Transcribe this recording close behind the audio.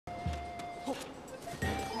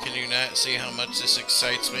Can you not see how much this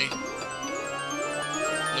excites me?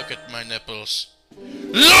 Look at my nipples.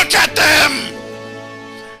 Look at them!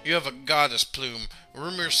 You have a goddess plume.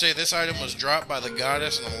 Rumors say this item was dropped by the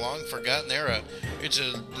goddess in a long-forgotten era. It's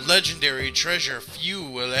a legendary treasure few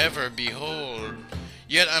will ever behold.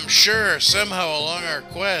 Yet I'm sure, somehow along our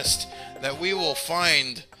quest, that we will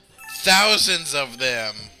find thousands of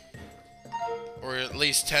them. Or at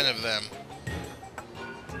least 10 of them.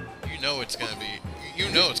 You know it's gonna be... You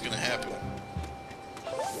know it's gonna happen.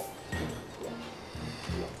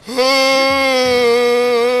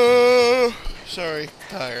 Sorry,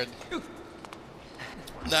 tired.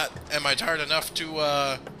 Not... Am I tired enough to,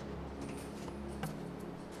 Am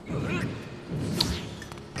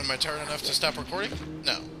I tired enough to stop recording?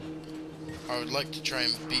 No. I would like to try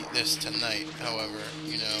and beat this tonight, however,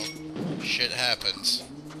 you know, shit happens.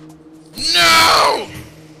 No!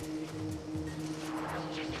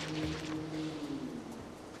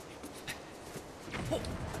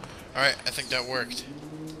 Alright, I think that worked.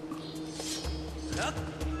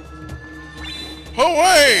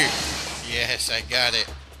 Away! Yes, I got it.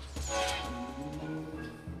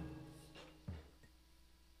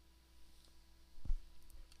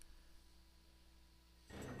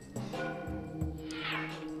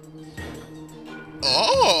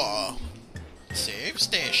 Oh! Save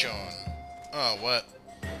station. Oh, what?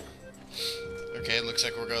 Okay, looks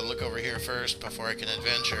like we're gonna look over here first before I can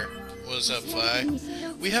adventure. What's up, Fly?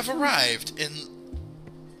 We have arrived in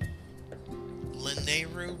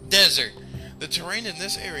Lanayru Desert. The terrain in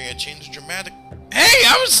this area changed dramatically. Hey,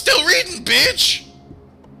 I was still reading, bitch!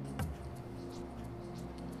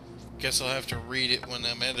 Guess I'll have to read it when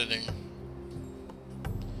I'm editing.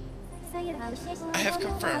 I have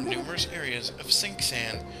confirmed numerous areas of sink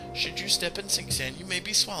sand. Should you step in sink sand, you may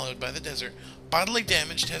be swallowed by the desert. Bodily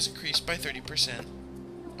damage has increased by 30%.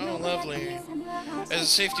 Oh, lovely. As a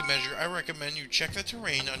safety measure, I recommend you check the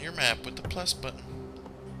terrain on your map with the plus button.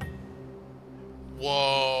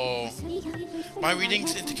 Whoa. My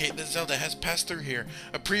readings indicate that Zelda has passed through here.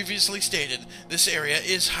 As previously stated, this area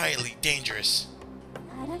is highly dangerous.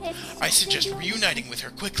 I suggest reuniting with her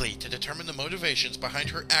quickly to determine the motivations behind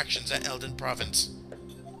her actions at Eldin Province.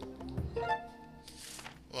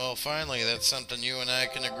 Well, finally, that's something you and I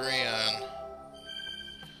can agree on.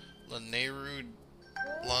 Lanayru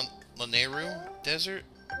Desert?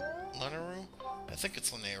 Lanayru? I think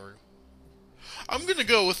it's Lanayru. I'm gonna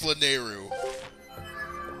go with Lanayru.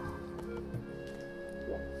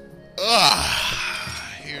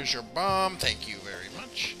 Ah, here's your bomb. Thank you very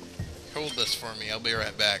much. Hold this for me. I'll be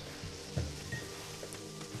right back.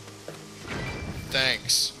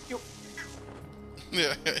 Thanks.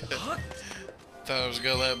 Thought I was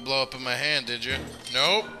gonna let it blow up in my hand, did you?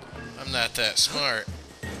 Nope. I'm not that smart.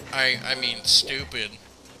 I mean stupid.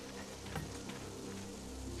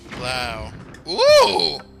 Wow.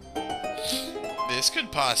 Ooh! This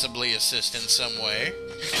could possibly assist in some way.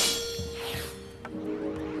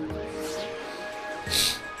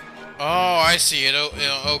 Oh, I see it.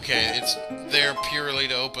 Oh, okay, it's there purely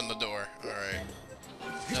to open the door. Alright.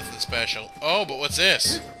 Nothing special. Oh, but what's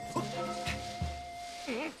this?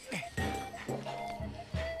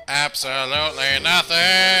 Absolutely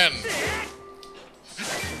nothing!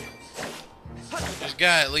 There's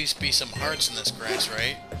gotta at least be some hearts in this grass,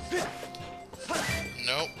 right?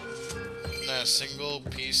 Nope. Not a single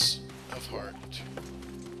piece of heart.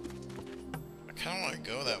 I kind of want to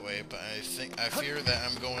go that way, but I fear that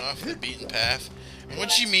I'm going off the beaten path. And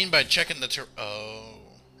what'd she mean by checking the oh.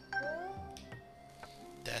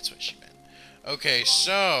 That's what she meant. Okay,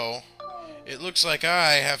 so it looks like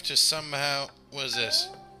I have to somehow... What is this?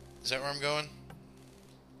 Is that where I'm going?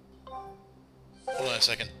 Hold on a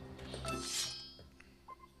second. Alright,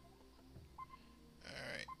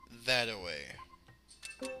 that away.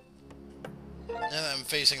 Now that I'm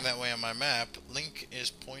facing that way on my map, Link is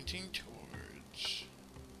pointing towards...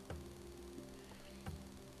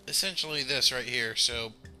 essentially this right here,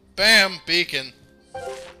 so... BAM! Beacon!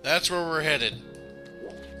 That's where we're headed.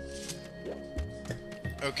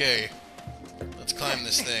 Okay. Let's climb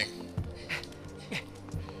this thing.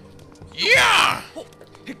 Yeah!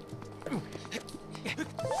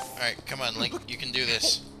 Alright, come on, Link. You can do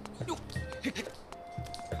this.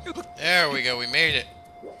 There we go. We made it.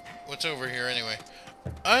 What's over here, anyway?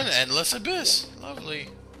 An endless abyss. Lovely.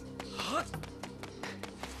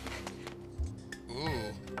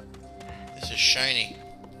 Ooh. This is shiny.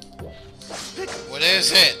 What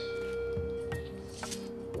is it?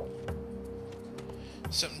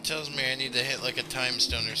 Something tells me I need to hit like a time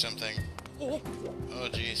stone or something. Oh,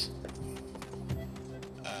 jeez.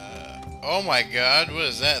 Oh my god, what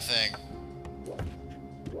is that thing?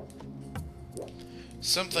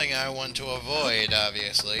 Something I want to avoid,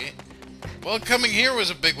 obviously. Well, coming here was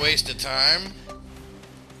a big waste of time.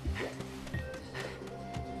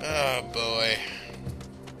 Oh, boy.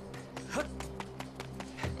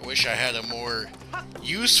 I wish I had a more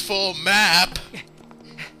useful map.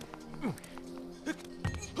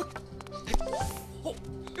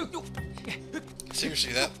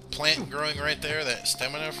 Seriously, that plant growing right there, that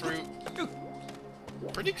stamina fruit,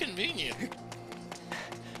 pretty convenient.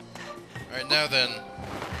 Alright, now then,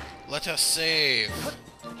 let us save.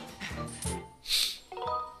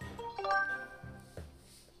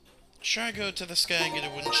 Should I go to the sky and get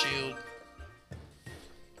a wooden shield?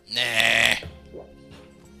 Nah.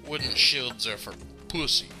 Wooden shields are for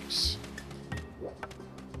pussies.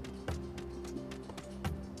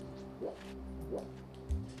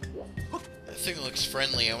 That thing looks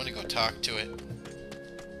friendly. I want to go talk to it.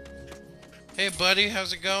 Hey buddy,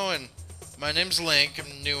 how's it going? My name's Link.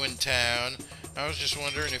 I'm new in town. I was just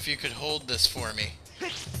wondering if you could hold this for me.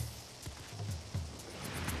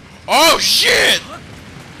 Oh shit!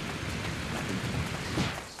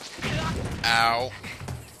 Ow.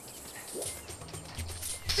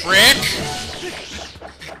 Prick!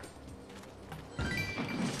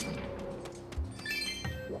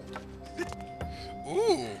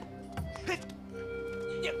 Ooh.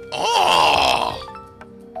 Oh!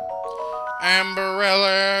 Amber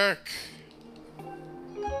Relic!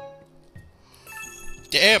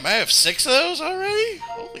 Damn, I have 6 of those already?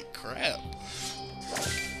 Holy crap.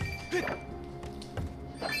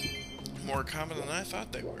 More common than I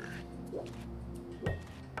thought they were.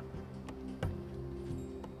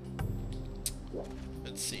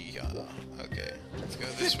 Let's see. Okay, let's go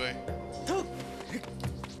this way.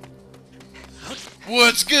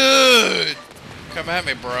 What's good? Come at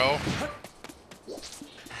me, bro.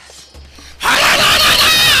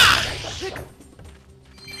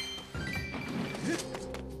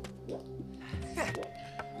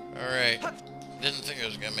 Alright. Didn't think I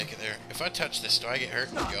was gonna make it there. If I touch this, do I get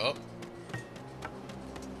hurt? Yup.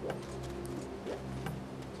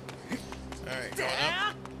 Alright, going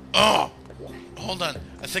up. Oh! Hold on.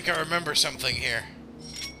 I think I remember something here.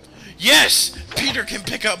 Yes! Peter can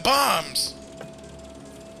pick up bombs!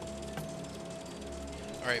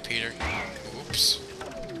 Alright, Peter. Oops.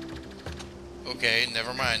 Okay,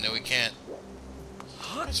 never mind. No, we can't.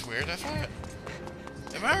 That's weird, I thought.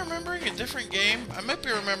 Am I remembering a different game? I might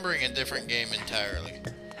be remembering a different game entirely.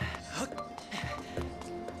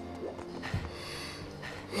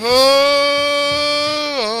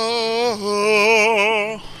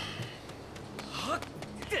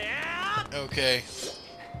 Okay.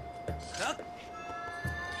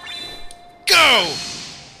 Go!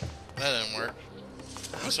 That didn't work.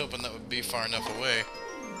 I was hoping that would be far enough away.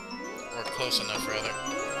 Or close enough, rather.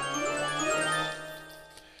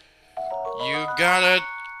 You got a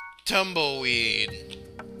tumbleweed.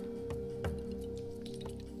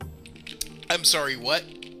 I'm sorry, what?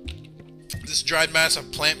 This dried mass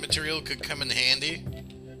of plant material could come in handy?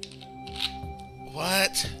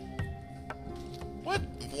 What? What?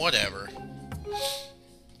 Whatever.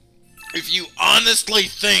 If you honestly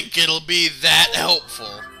think it'll be that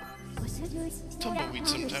helpful. Tumbleweeds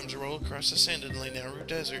sometimes roll across the sand in the narrow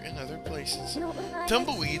desert and other places.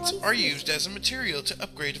 Tumbleweeds are used as a material to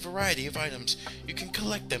upgrade a variety of items. You can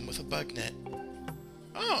collect them with a bug net.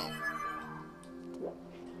 Oh.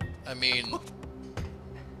 I mean...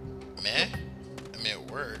 meh? I mean,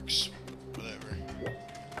 it works. Whatever.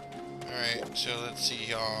 Alright, so let's see,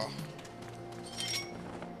 y'all.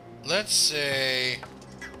 Let's say...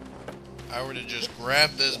 I were to just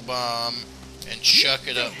grab this bomb and chuck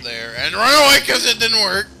it up there and run away because it didn't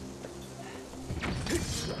work.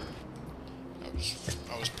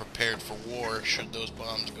 I was prepared for war should those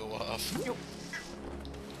bombs go off.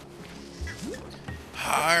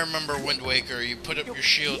 I remember Wind Waker, you put up your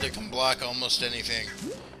shield, it can block almost anything.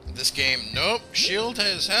 In this game, nope, shield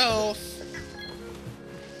has health.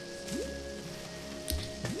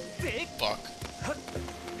 Fuck.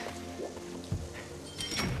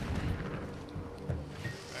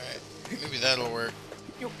 Maybe that'll work.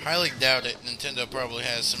 Highly doubt it. Nintendo probably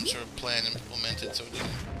has some sort of plan implemented, so it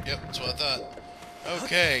didn't. Yep, that's what I thought.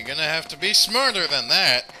 Okay, gonna have to be smarter than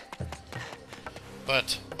that.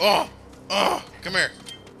 But, oh, come here.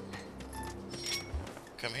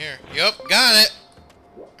 Come here. Yup, got it.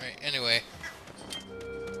 Alright, anyway.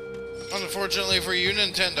 Unfortunately for you,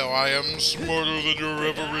 Nintendo, I am smarter than your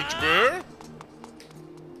average bear.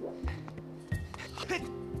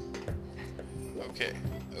 Okay,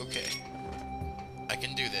 okay. I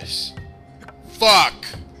can do this. Fuck!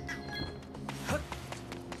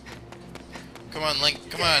 Come on, Link,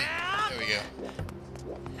 come on. There we go.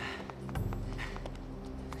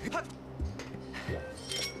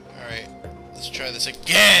 try this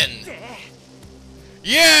again.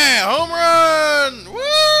 Yeah, home run!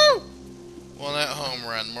 Woo! Well, not home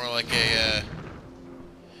run, more like a,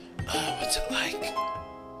 what's it like?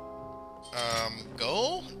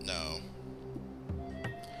 Goal? No.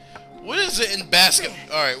 What is it in basket?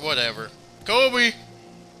 Alright, whatever. Kobe!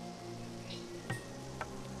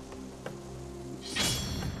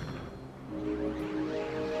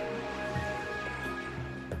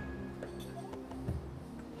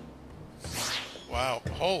 Wow.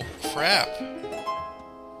 Oh, crap.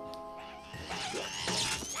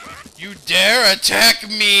 You dare attack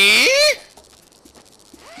me?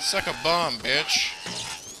 Suck a bomb, bitch.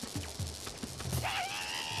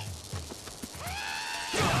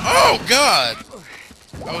 Oh, God!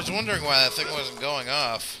 I was wondering why that thing wasn't going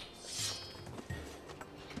off.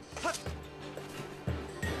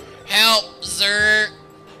 Help, sir!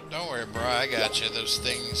 Don't worry, bro. I got you. Those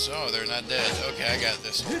things. Oh, they're not dead. Okay, I got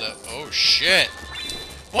this. Hold up. Oh, shit.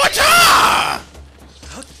 What? Ah!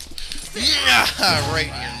 Yeah, right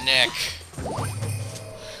in your neck.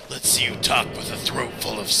 Let's see you talk with a throat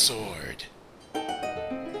full of sword.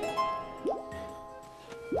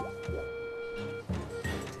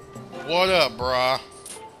 What up, brah?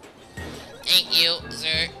 Thank you,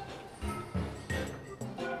 sir.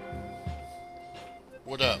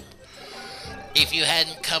 What up? If you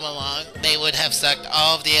hadn't come along, they would have sucked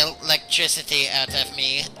all of the electricity out of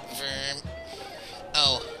me.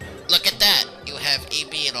 Oh, look at that. You have a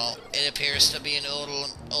beetle. It appears to be an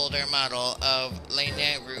older model of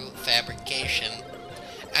Lenaru fabrication.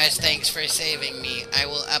 As thanks for saving me, I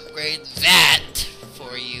will upgrade that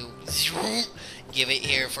for you. Give it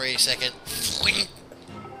here for a second.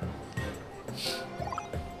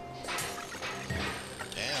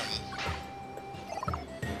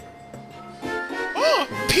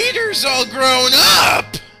 Peter's all grown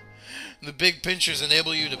up! The big pinchers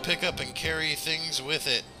enable you to pick up and carry things with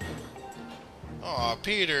it. Aw,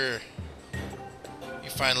 Peter. You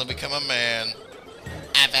finally become a man.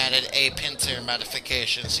 I've added a pincer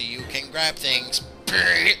modification so you can grab things.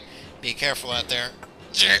 Be careful out there.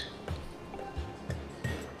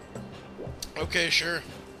 Okay, sure.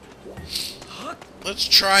 Let's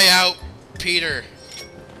try out Peter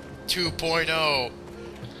 2.0.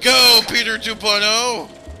 Go, Peter 2.0!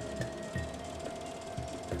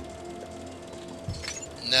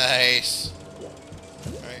 Nice.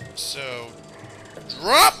 Alright, so...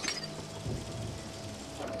 drop!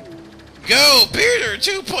 Go, Peter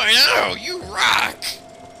 2.0! You rock!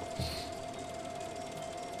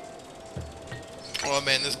 Oh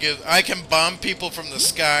man, this gives... I can bomb people from the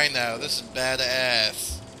sky now. This is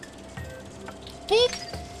badass. Boop!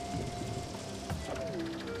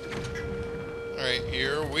 Alright,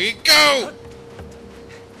 here we go!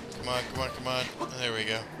 Come on, come on, come on. There we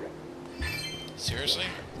go. Seriously?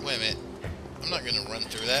 Wait a minute. I'm not gonna run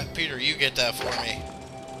through that. Peter, you get that for me.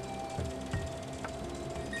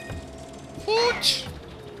 What?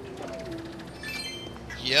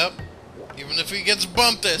 Yep. Even if he gets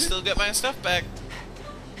bumped, I still get my stuff back.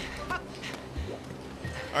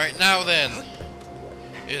 Alright, now then.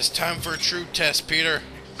 It is time for a true test, Peter.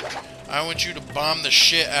 I want you to bomb the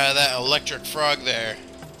shit out of that electric frog there.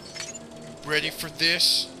 Ready for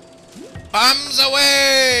this? Bombs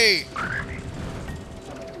away!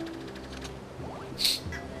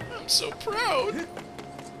 I'm so proud.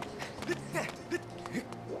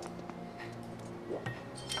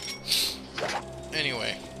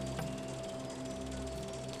 Anyway.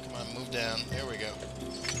 Come on, move down. There we go.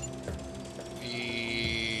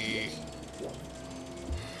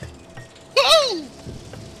 Woo!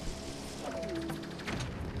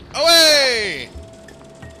 Away!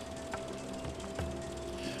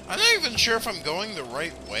 I'm not even sure if I'm going the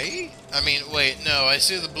right way. I mean, wait, no, I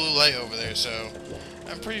see the blue light over there, so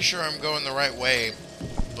I'm pretty sure I'm going the right way,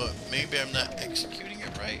 but maybe I'm not executing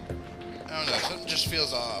it right. I don't know, something just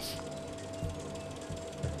feels off.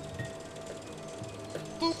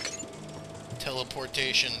 Boop.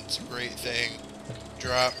 Teleportation, it's a great thing.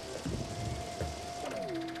 Drop.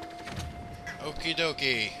 Okie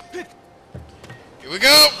dokie. Here we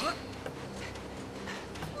go!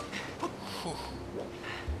 Whew.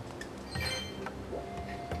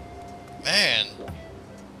 Man,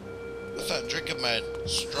 I thought drinking my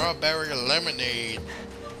strawberry lemonade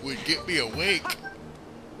would get me awake.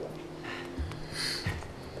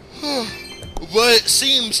 But it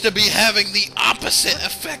seems to be having the opposite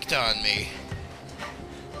effect on me.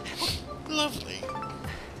 Lovely.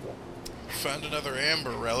 Found another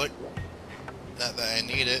amber relic. Not that I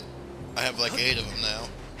need it. I have like 8 of them now.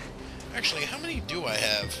 Actually, how many do I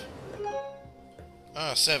have?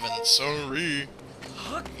 Ah, 7. Sorry.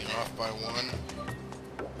 Getting off by 1.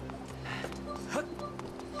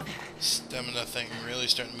 Stamina thing really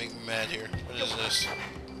starting to make me mad here. What is this?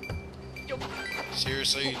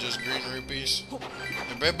 Seriously, just green rupees?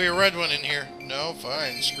 There better be a red one in here. No,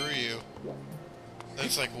 fine, screw you.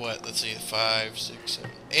 That's like what? Let's see, 5, 6,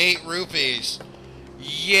 7, 8 rupees.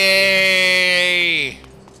 Yay!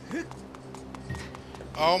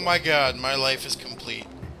 Oh my god, my life is complete.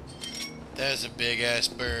 That is a big ass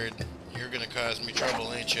bird. You're gonna cause me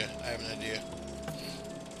trouble, ain't you? I have an idea.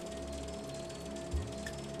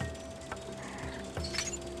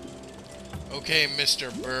 Okay,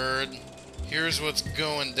 Mr. Bird. Here's what's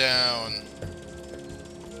going down.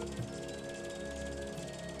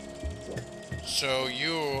 So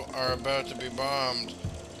you are about to be bombed.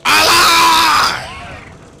 Allah!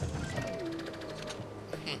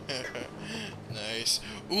 Nice.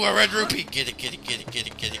 Ooh, a red rupee. Get it, get it, get it, get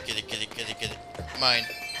it, get it, get it, get it, get it, get it. Mine.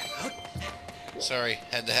 Sorry,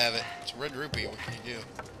 had to have it. It's a red rupee. What can you do?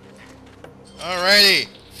 Alrighty.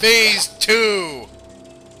 Phase 2.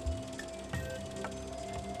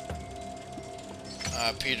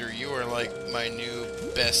 Peter, you are like my new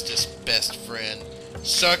bestest best friend.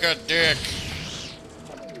 Suck a dick.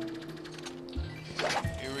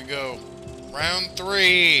 Here we go. Round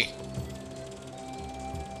 3.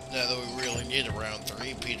 Now that we really need a round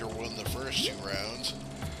 3, Peter won the first 2 rounds.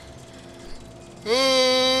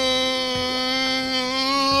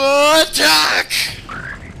 Attack!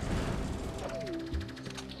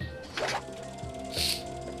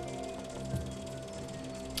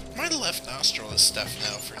 My left nostril is stuffed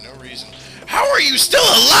now for no reason. How are you still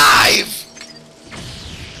alive?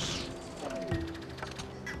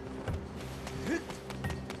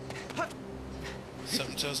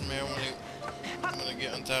 Something tells me I'm gonna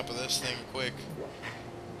get on top of this thing quick.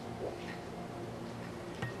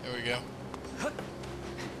 There we go.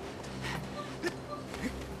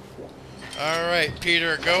 Alright,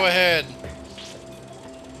 Peter, go ahead.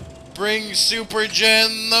 Bring Super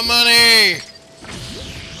Gen the money!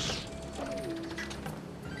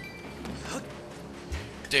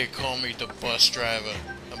 They call me the bus driver.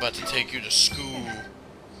 I'm about to take you to school.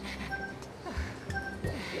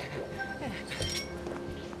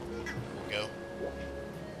 Go.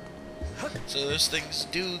 So those things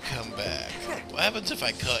do come back. What happens if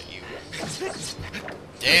I cut you?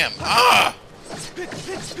 Damn. Ah!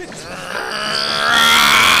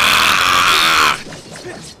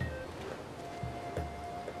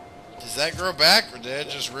 Does that grow back, or did that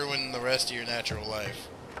just ruin the rest of your natural life?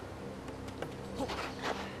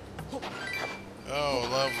 Oh,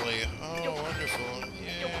 lovely. Oh, wonderful.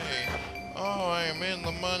 Yay. Oh, I am in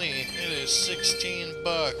the money. It is 16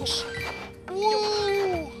 bucks.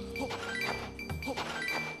 Woo!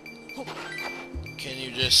 Can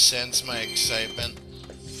you just sense my excitement?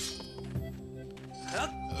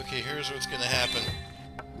 Okay, here's what's gonna happen.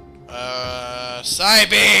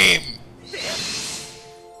 Psybeam!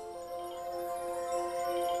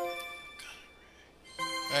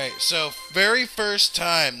 Alright, so very first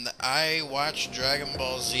time that I watched Dragon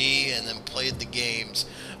Ball Z and then played the games,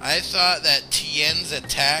 I thought that Tien's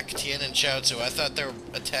attack, Tien and Chaozu, I thought their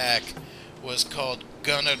attack was called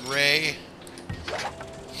Gun-Up Ray.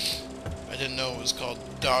 I didn't know it was called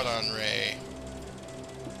Dot-on Ray.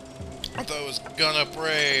 I thought it was Gun-Up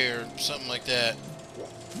Ray or something like that.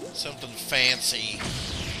 Something fancy.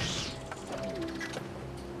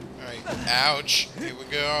 Alright, ouch. Here we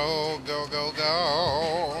go. Go, go,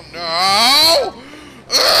 go. No!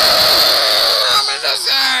 I'm in the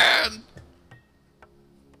sand!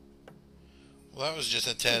 Well, that was just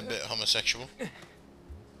a tad bit homosexual.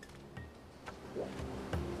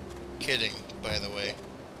 Kidding, by the way.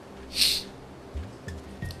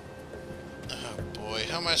 Oh boy,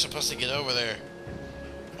 how am I supposed to get over there?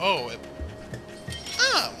 Oh,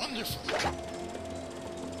 wonderful.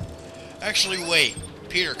 Actually, wait.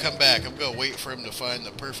 Peter, come back. I'm gonna wait for him to find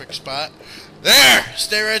the perfect spot. There!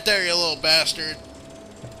 Stay right there, you little bastard.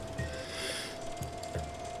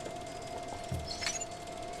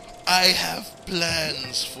 I have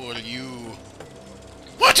plans for you.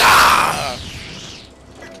 Wata!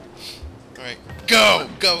 Alright, go!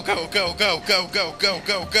 Go, go, go, go, go, go, go,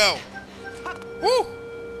 go, go! Woo!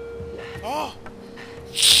 Oh!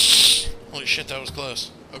 Holy shit, that was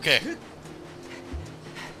close. Okay.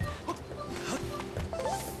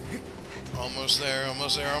 Almost there,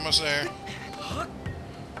 almost there, almost there.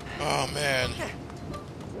 Oh, man.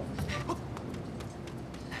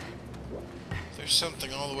 There's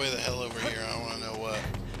something all the way the hell over here. I want to know what.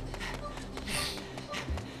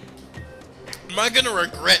 Am I going to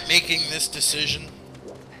regret making this decision?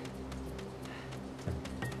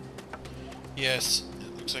 Yes,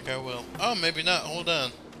 it looks like I will. Oh, maybe not. Hold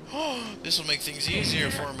on. Oh, this will make things easier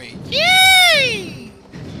for me. Yay!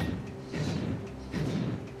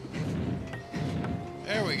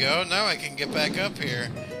 go. Now I can get back up here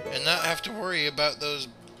and not have to worry about those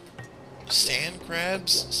sand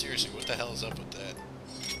crabs. Seriously, what the hell is up with that?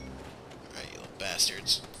 Alright, you little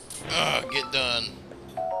bastards. Ugh, get done.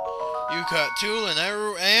 You caught Tool and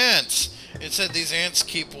Arrow ants! It said these ants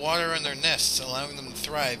keep water in their nests, allowing them to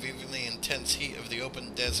thrive even in the intense heat of the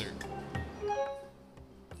open desert.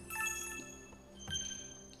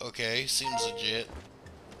 Okay, seems legit.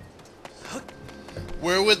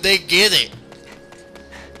 Where would they get it?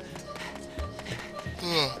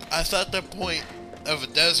 I thought the point of a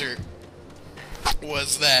desert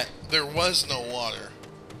was that there was no water.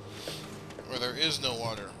 Or there is no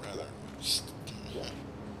water, rather.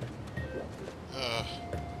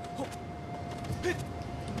 There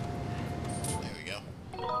we go.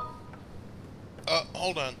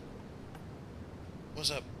 Hold on. What's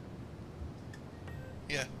up?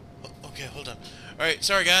 Yeah. Okay, hold on. Alright,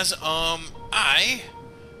 sorry guys. I'm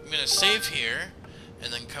gonna save here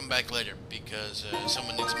and then come back later because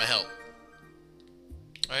someone needs my help.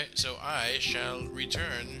 Alright, so I shall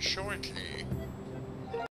return shortly.